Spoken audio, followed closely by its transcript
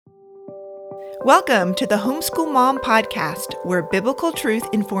Welcome to the Homeschool Mom Podcast, where biblical truth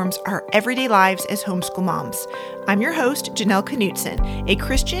informs our everyday lives as homeschool moms. I'm your host, Janelle Knutson, a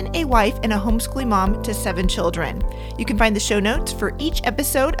Christian, a wife, and a homeschooling mom to 7 children. You can find the show notes for each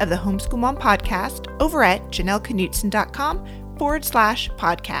episode of the Homeschool Mom Podcast over at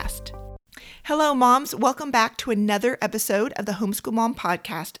janelleknutson.com/podcast. Hello, moms. Welcome back to another episode of the Homeschool Mom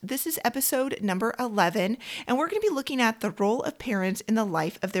Podcast. This is episode number 11, and we're going to be looking at the role of parents in the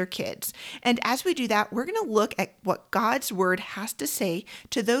life of their kids. And as we do that, we're going to look at what God's Word has to say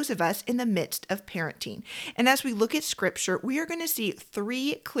to those of us in the midst of parenting. And as we look at Scripture, we are going to see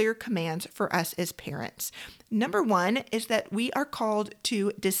 3 clear commands for us as parents. Number 1 is that we are called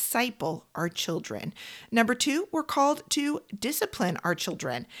to disciple our children. Number 2, we're called to discipline our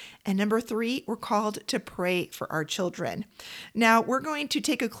children. And number 3, we're called to pray for our children. Now, we're going to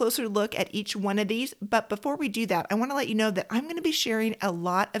take a closer look at each one of these, but before we do that, I want to let you know that I'm going to be sharing a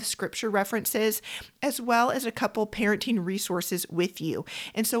lot of scripture references as well as a couple parenting resources with you.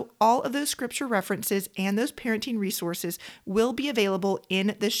 And so all of those scripture references and those parenting resources will be available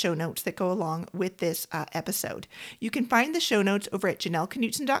in the show notes that go along with this episode. You can find the show notes over at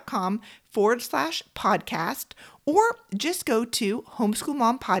janelleknutson.com/podcast, or just go to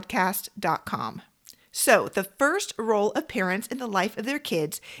homeschoolmompodcast.com. So the first role of parents in the life of their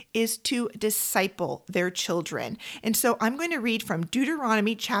kids is to disciple their children. And so I'm going to read from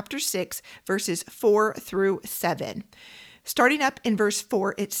Deuteronomy chapter 6, verses 4 through 7. Starting up in verse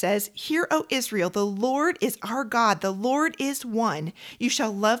 4, it says, "Hear, O Israel, the Lord is our God, the Lord is one. You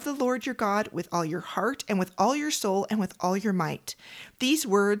shall love the Lord your God with all your heart and with all your soul and with all your might. These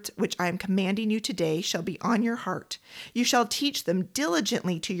words which I am commanding you today shall be on your heart. You shall teach them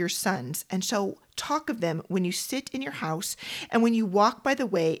diligently to your sons, and shall talk of them when you sit in your house, and when you walk by the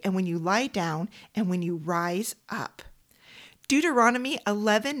way, and when you lie down, and when you rise up." Deuteronomy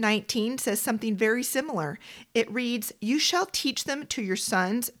 11:19 says something very similar. It reads, "You shall teach them to your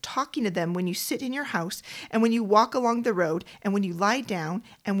sons, talking to them when you sit in your house, and when you walk along the road, and when you lie down,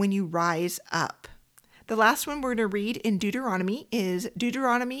 and when you rise up." The last one we're going to read in Deuteronomy is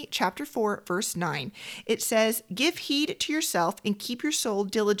Deuteronomy chapter 4, verse 9. It says, "Give heed to yourself and keep your soul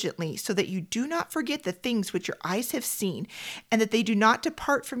diligently, so that you do not forget the things which your eyes have seen, and that they do not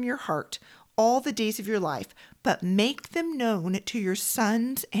depart from your heart all the days of your life, but make them known to your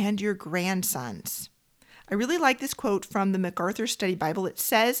sons and your grandsons." I really like this quote from the MacArthur Study Bible. It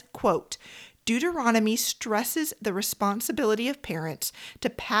says, quote, "Deuteronomy stresses the responsibility of parents to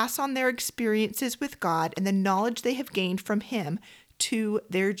pass on their experiences with God and the knowledge they have gained from Him to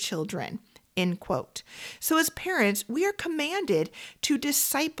their children." End quote. So as parents, we are commanded to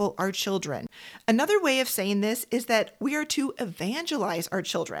disciple our children. Another way of saying this is that we are to evangelize our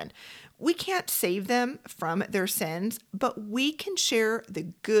children. We can't save them from their sins, but we can share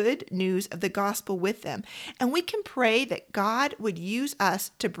the good news of the gospel with them, and we can pray that God would use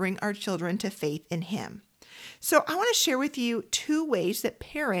us to bring our children to faith in Him. So I want to share with you 2 ways that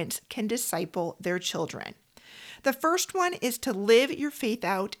parents can disciple their children. The first one is to live your faith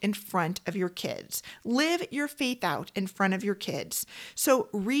out in front of your kids. Live your faith out in front of your kids. So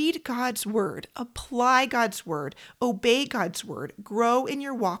read God's Word, apply God's Word, obey God's Word, grow in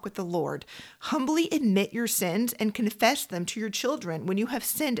your walk with the Lord. Humbly admit your sins and confess them to your children when you have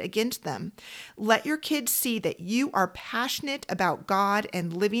sinned against them. Let your kids see that you are passionate about God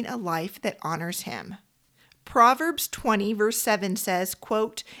and living a life that honors Him. Proverbs 20, verse 7 says,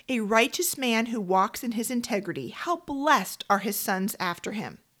 quote, "A righteous man who walks in his integrity, how blessed are his sons after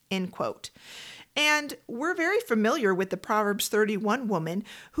him," end quote. And we're very familiar with the Proverbs 31 woman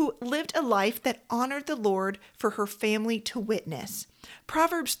who lived a life that honored the Lord for her family to witness.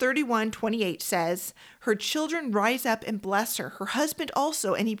 Proverbs 31:28 says, "Her children rise up and bless her, her husband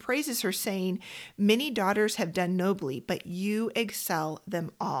also, and he praises her, saying, 'Many daughters have done nobly, but you excel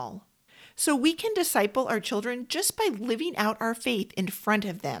them all.'" So we can disciple our children just by living out our faith in front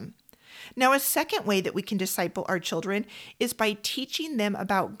of them. Now, a second way that we can disciple our children is by teaching them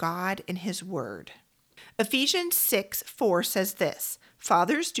about God and His Word. Ephesians 6:4 says this,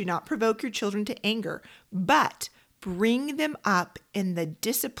 "Fathers, do not provoke your children to anger, but bring them up in the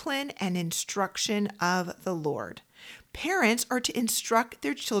discipline and instruction of the Lord." Parents are to instruct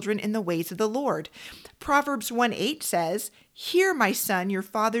their children in the ways of the Lord. Proverbs 1:8 says, "Hear, my son, your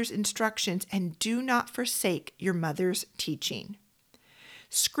father's instructions, and do not forsake your mother's teaching."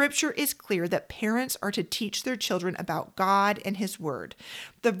 Scripture is clear that parents are to teach their children about God and His Word.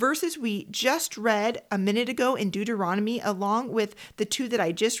 The verses we just read a minute ago in Deuteronomy, along with the 2 that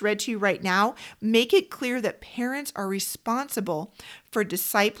I just read to you right now, make it clear that parents are responsible for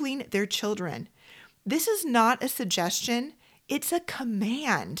discipling their children. This is not a suggestion. It's a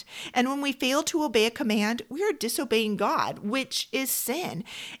command. And when we fail to obey a command, we are disobeying God, which is sin.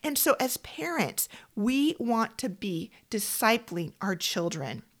 And so as parents, we want to be discipling our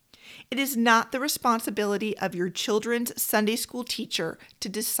children. It is not the responsibility of your children's Sunday school teacher to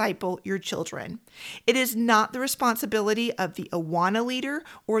disciple your children. It is not the responsibility of the Awana leader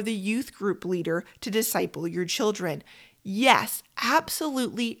or the youth group leader to disciple your children. Yes,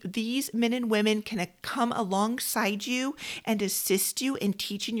 absolutely, these men and women can come alongside you and assist you in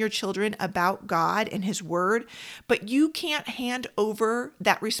teaching your children about God and His Word, but you can't hand over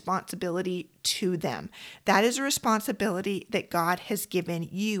that responsibility to them. That is a responsibility that God has given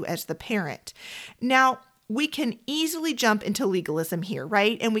you as the parent. Now, we can easily jump into legalism here,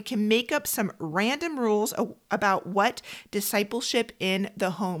 right? And we can make up some random rules about what discipleship in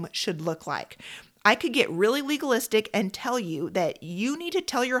the home should look like. I could get really legalistic and tell you that you need to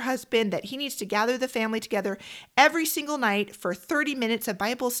tell your husband that he needs to gather the family together every single night for 30 minutes of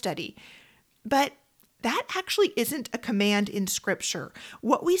Bible study. But that actually isn't a command in Scripture.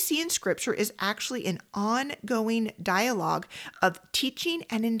 What we see in Scripture is actually an ongoing dialogue of teaching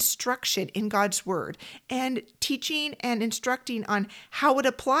and instruction in God's Word, and teaching and instructing on how it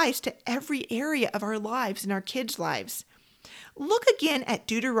applies to every area of our lives and our kids' lives. Look again at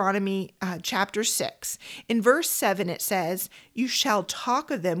Deuteronomy chapter 6. In verse 7, it says, "You shall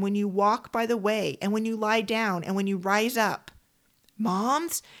talk of them when you walk by the way, and when you lie down, and when you rise up."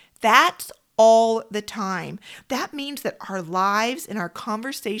 Moms, that's all the time. That means that our lives and our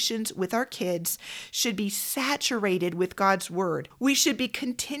conversations with our kids should be saturated with God's Word. We should be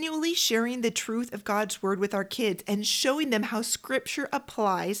continually sharing the truth of God's Word with our kids and showing them how Scripture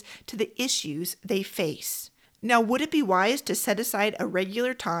applies to the issues they face. Now, would it be wise to set aside a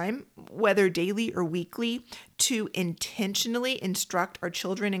regular time, whether daily or weekly, to intentionally instruct our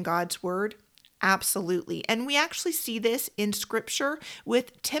children in God's Word? Absolutely. And we actually see this in Scripture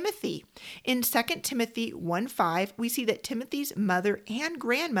with Timothy. In 2 Timothy 1:5, we see that Timothy's mother and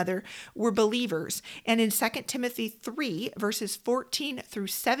grandmother were believers. And in 2 Timothy 3, verses 14 through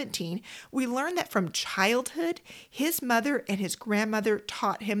 17, we learn that from childhood, his mother and his grandmother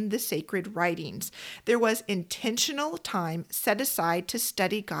taught him the sacred writings. There was intentional time set aside to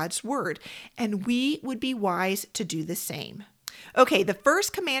study God's Word, and we would be wise to do the same. Okay, the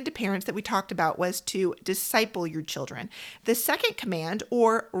first command to parents that we talked about was to disciple your children. The second command,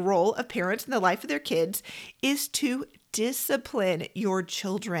 or role of parents in the life of their kids, is to discipline your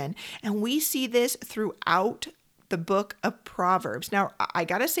children. And we see this throughout the book of Proverbs. Now, I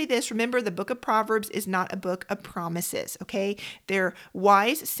gotta say this, remember, the book of Proverbs is not a book of promises, okay? They're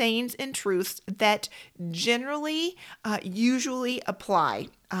wise sayings and truths that generally, usually apply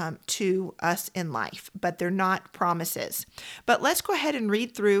to us in life, but they're not promises. But let's go ahead and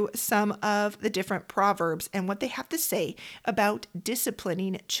read through some of the different Proverbs and what they have to say about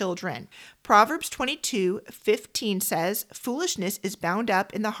disciplining children. Proverbs 22:15 says, "Foolishness is bound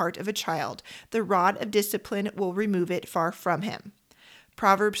up in the heart of a child. The rod of discipline will remove it far from him."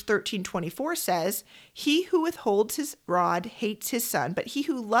 Proverbs 13:24 says, "He who withholds his rod hates his son, but he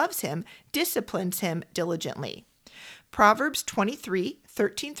who loves him disciplines him diligently." Proverbs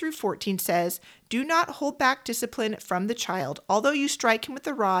 23:13 through 14 says, "Do not hold back discipline from the child. Although you strike him with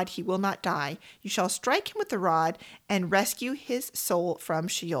the rod, he will not die. You shall strike him with the rod and rescue his soul from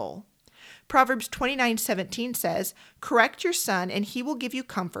Sheol." Proverbs 29:17 says, "Correct your son, and he will give you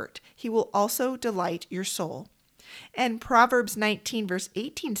comfort. He will also delight your soul." And Proverbs 19, verse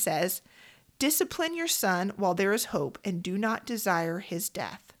 18 says, "Discipline your son while there is hope, and do not desire his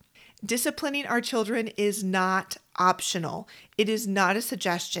death." Disciplining our children is not optional. It is not a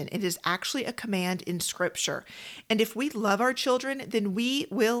suggestion. It is actually a command in Scripture. And if we love our children, then we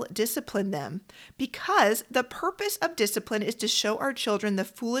will discipline them, because the purpose of discipline is to show our children the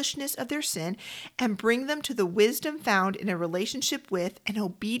foolishness of their sin and bring them to the wisdom found in a relationship with and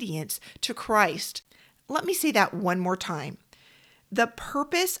obedience to Christ. Let me say that one more time. The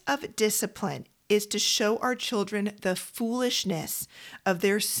purpose of discipline is to show our children the foolishness of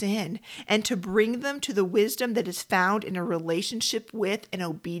their sin and to bring them to the wisdom that is found in a relationship with and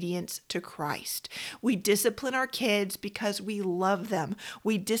obedience to Christ. We discipline our kids because we love them.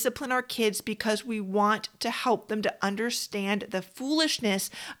 We discipline our kids because we want to help them to understand the foolishness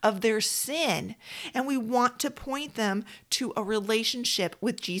of their sin, and we want to point them to a relationship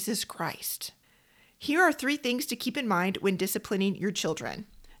with Jesus Christ. Here are 3 things to keep in mind when disciplining your children.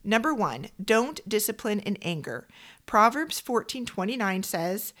 Number 1, don't discipline in anger. Proverbs 14:29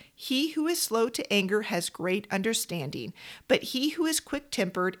 says, "He who is slow to anger has great understanding, but he who is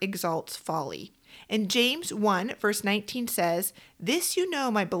quick-tempered exalts folly." And James 1, verse 19 says, "This you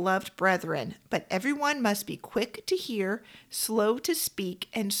know, my beloved brethren, but everyone must be quick to hear, slow to speak,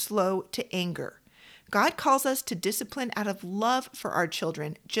 and slow to anger." God calls us to discipline out of love for our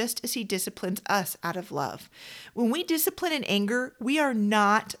children, just as he disciplines us out of love. When we discipline in anger, we are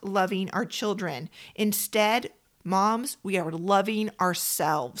not loving our children. Instead, moms, we are loving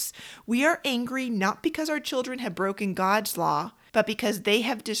ourselves. We are angry not because our children have broken God's law, but because they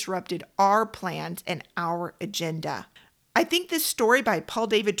have disrupted our plans and our agenda. I think this story by Paul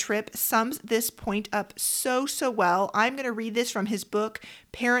David Tripp sums this point up so well. I'm going to read this from his book,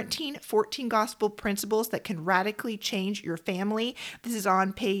 Parenting 14 Gospel Principles That Can Radically Change Your Family. This is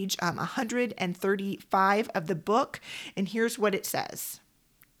on page 135 of the book, and here's what it says.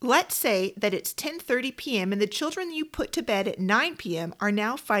 Let's say that it's 10:30 p.m. and the children you put to bed at 9 p.m. are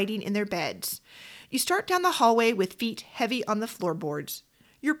now fighting in their beds. You start down the hallway with feet heavy on the floorboards.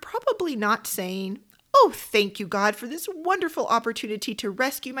 You're probably not saying, "Oh, thank you, God, for this wonderful opportunity to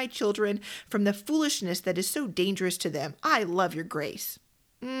rescue my children from the foolishness that is so dangerous to them. I love your grace."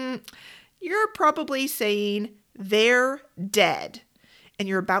 You're probably saying, "They're dead." And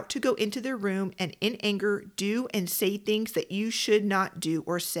you're about to go into their room and in anger do and say things that you should not do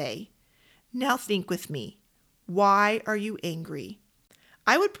or say. Now think with me. Why are you angry?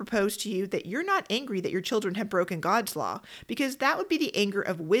 I would propose to you that you're not angry that your children have broken God's law, because that would be the anger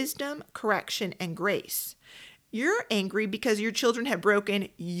of wisdom, correction, and grace. You're angry because your children have broken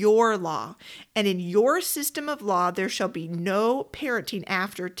your law, and in your system of law there shall be no parenting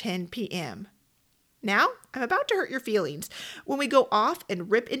after 10 p.m. Now, I'm about to hurt your feelings. When we go off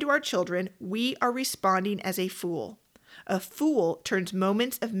and rip into our children, we are responding as a fool. A fool turns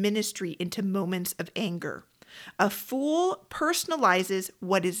moments of ministry into moments of anger. A fool personalizes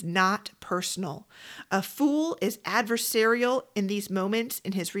what is not personal. A fool is adversarial in these moments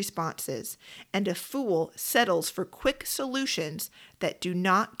in his responses. And a fool settles for quick solutions that do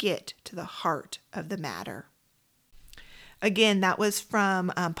not get to the heart of the matter. Again, that was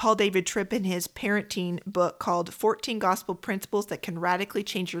from Paul David Tripp in his parenting book called 14 Gospel Principles That Can Radically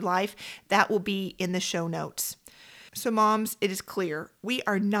Change Your Life. That will be in the show notes. So moms, it is clear, we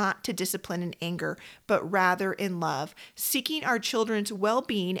are not to discipline in anger, but rather in love, seeking our children's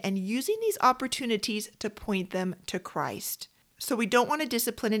well-being and using these opportunities to point them to Christ. So we don't want to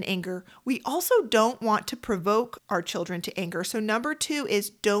discipline in anger. We also don't want to provoke our children to anger. So number 2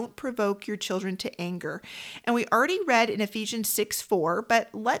 is don't provoke your children to anger. And we already read in Ephesians 6:4, but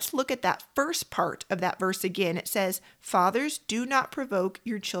let's look at that first part of that verse again. It says, "Fathers, do not provoke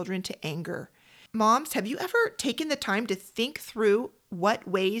your children to anger." Moms, have you ever taken the time to think through what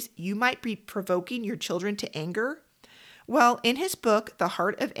ways you might be provoking your children to anger? Well, in his book, The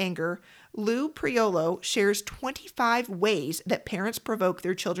Heart of Anger, Lou Priolo shares 25 ways that parents provoke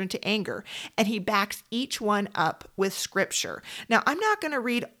their children to anger, and he backs each one up with scripture. Now, I'm not going to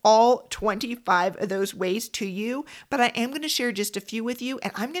read all 25 of those ways to you, but I am going to share just a few with you,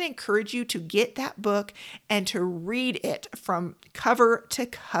 and I'm going to encourage you to get that book and to read it from cover to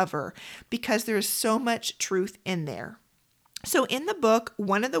cover, because there's so much truth in there. So in the book,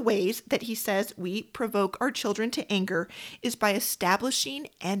 one of the ways that he says we provoke our children to anger is by establishing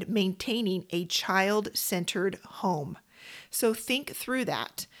and maintaining a child-centered home. So think through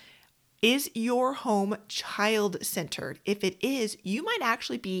that. Is your home child-centered? If it is, you might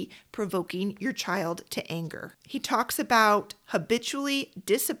actually be provoking your child to anger. He talks about habitually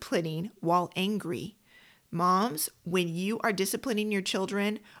disciplining while angry. Moms, when you are disciplining your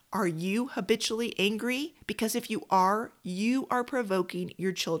children, are you habitually angry? Because if you are provoking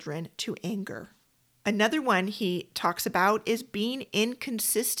your children to anger. Another one he talks about is being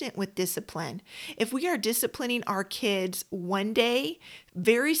inconsistent with discipline. If we are disciplining our kids one day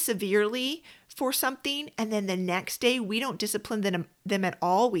very severely for something, and then the next day we don't discipline them at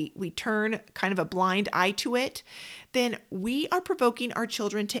all, we turn kind of a blind eye to it, then we are provoking our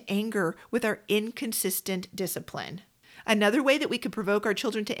children to anger with our inconsistent discipline. Another way that we could provoke our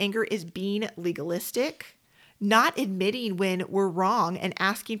children to anger is being legalistic, not admitting when we're wrong and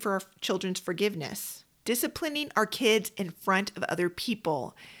asking for our children's forgiveness. Disciplining our kids in front of other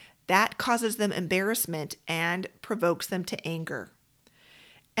people, that causes them embarrassment and provokes them to anger.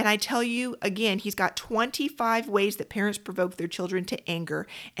 And I tell you, again, he's got 25 ways that parents provoke their children to anger,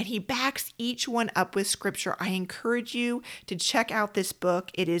 and he backs each one up with scripture. I encourage you to check out this book.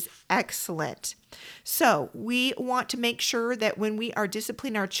 It is excellent. So we want to make sure that when we are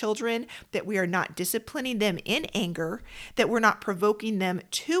disciplining our children, that we are not disciplining them in anger, that we're not provoking them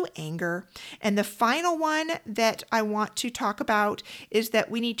to anger. And the final one that I want to talk about is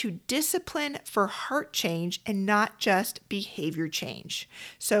that we need to discipline for heart change and not just behavior change.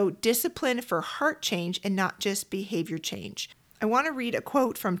 So discipline for heart change and not just behavior change. I want to read a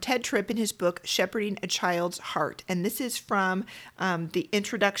quote from Ted Tripp in his book, Shepherding a Child's Heart. And this is from the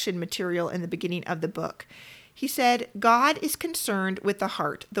introduction material in the beginning of the book. He said, God is concerned with the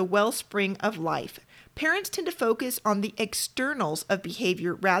heart, the wellspring of life. Parents tend to focus on the externals of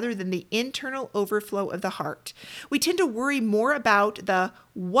behavior rather than the internal overflow of the heart. We tend to worry more about the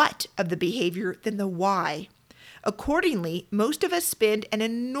what of the behavior than the why. Accordingly, most of us spend an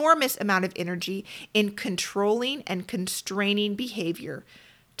enormous amount of energy in controlling and constraining behavior.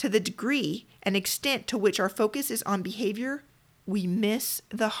 To the degree and extent to which our focus is on behavior, we miss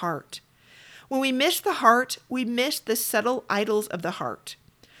the heart. When we miss the heart, we miss the subtle idols of the heart.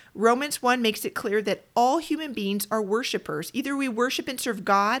 Romans 1 makes it clear that all human beings are worshipers. Either we worship and serve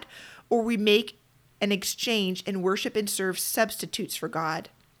God, or we make an exchange and worship and serve substitutes for God,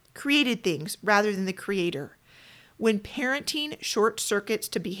 created things rather than the Creator. When parenting short circuits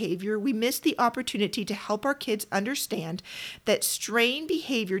to behavior, we miss the opportunity to help our kids understand that straying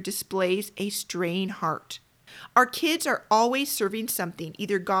behavior displays a straying heart. Our kids are always serving something,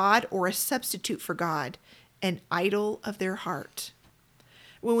 either God or a substitute for God, an idol of their heart.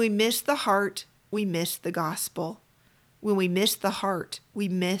 When we miss the heart, we miss the gospel. When we miss the heart, we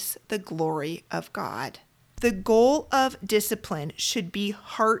miss the glory of God. The goal of discipline should be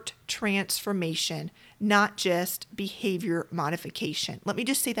heart transformation, not just behavior modification. Let me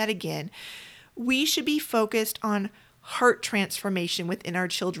just say that again. We should be focused on heart transformation within our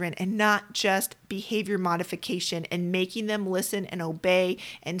children and not just behavior modification and making them listen and obey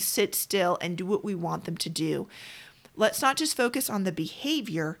and sit still and do what we want them to do. Let's not just focus on the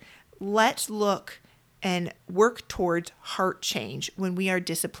behavior. Let's look and work towards heart change when we are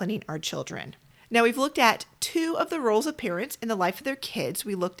disciplining our children. Now, we've looked at two of the roles of parents in the life of their kids.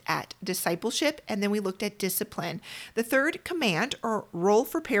 We looked at discipleship and then we looked at discipline. The third command or role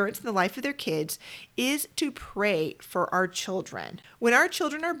for parents in the life of their kids is to pray for our children. When our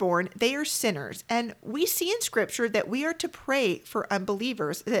children are born, they are sinners, and we see in Scripture that we are to pray for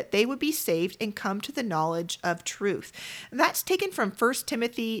unbelievers that they would be saved and come to the knowledge of truth. That's taken from 1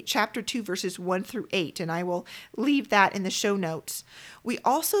 Timothy chapter 2, verses 1 through 8, and I will leave that in the show notes. We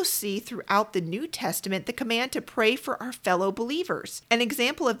also see throughout the New Testament the command to pray for our fellow believers. An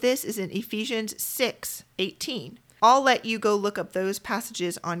example of this is in Ephesians 6:18. I'll let you go look up those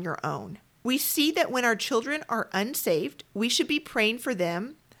passages on your own. We see that when our children are unsaved, we should be praying for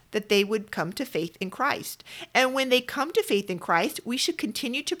them that they would come to faith in Christ. And when they come to faith in Christ, we should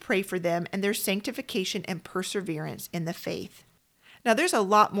continue to pray for them and their sanctification and perseverance in the faith. Now, there's a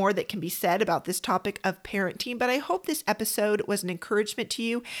lot more that can be said about this topic of parenting, but I hope this episode was an encouragement to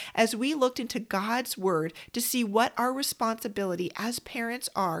you as we looked into God's Word to see what our responsibility as parents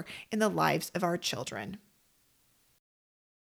are in the lives of our children.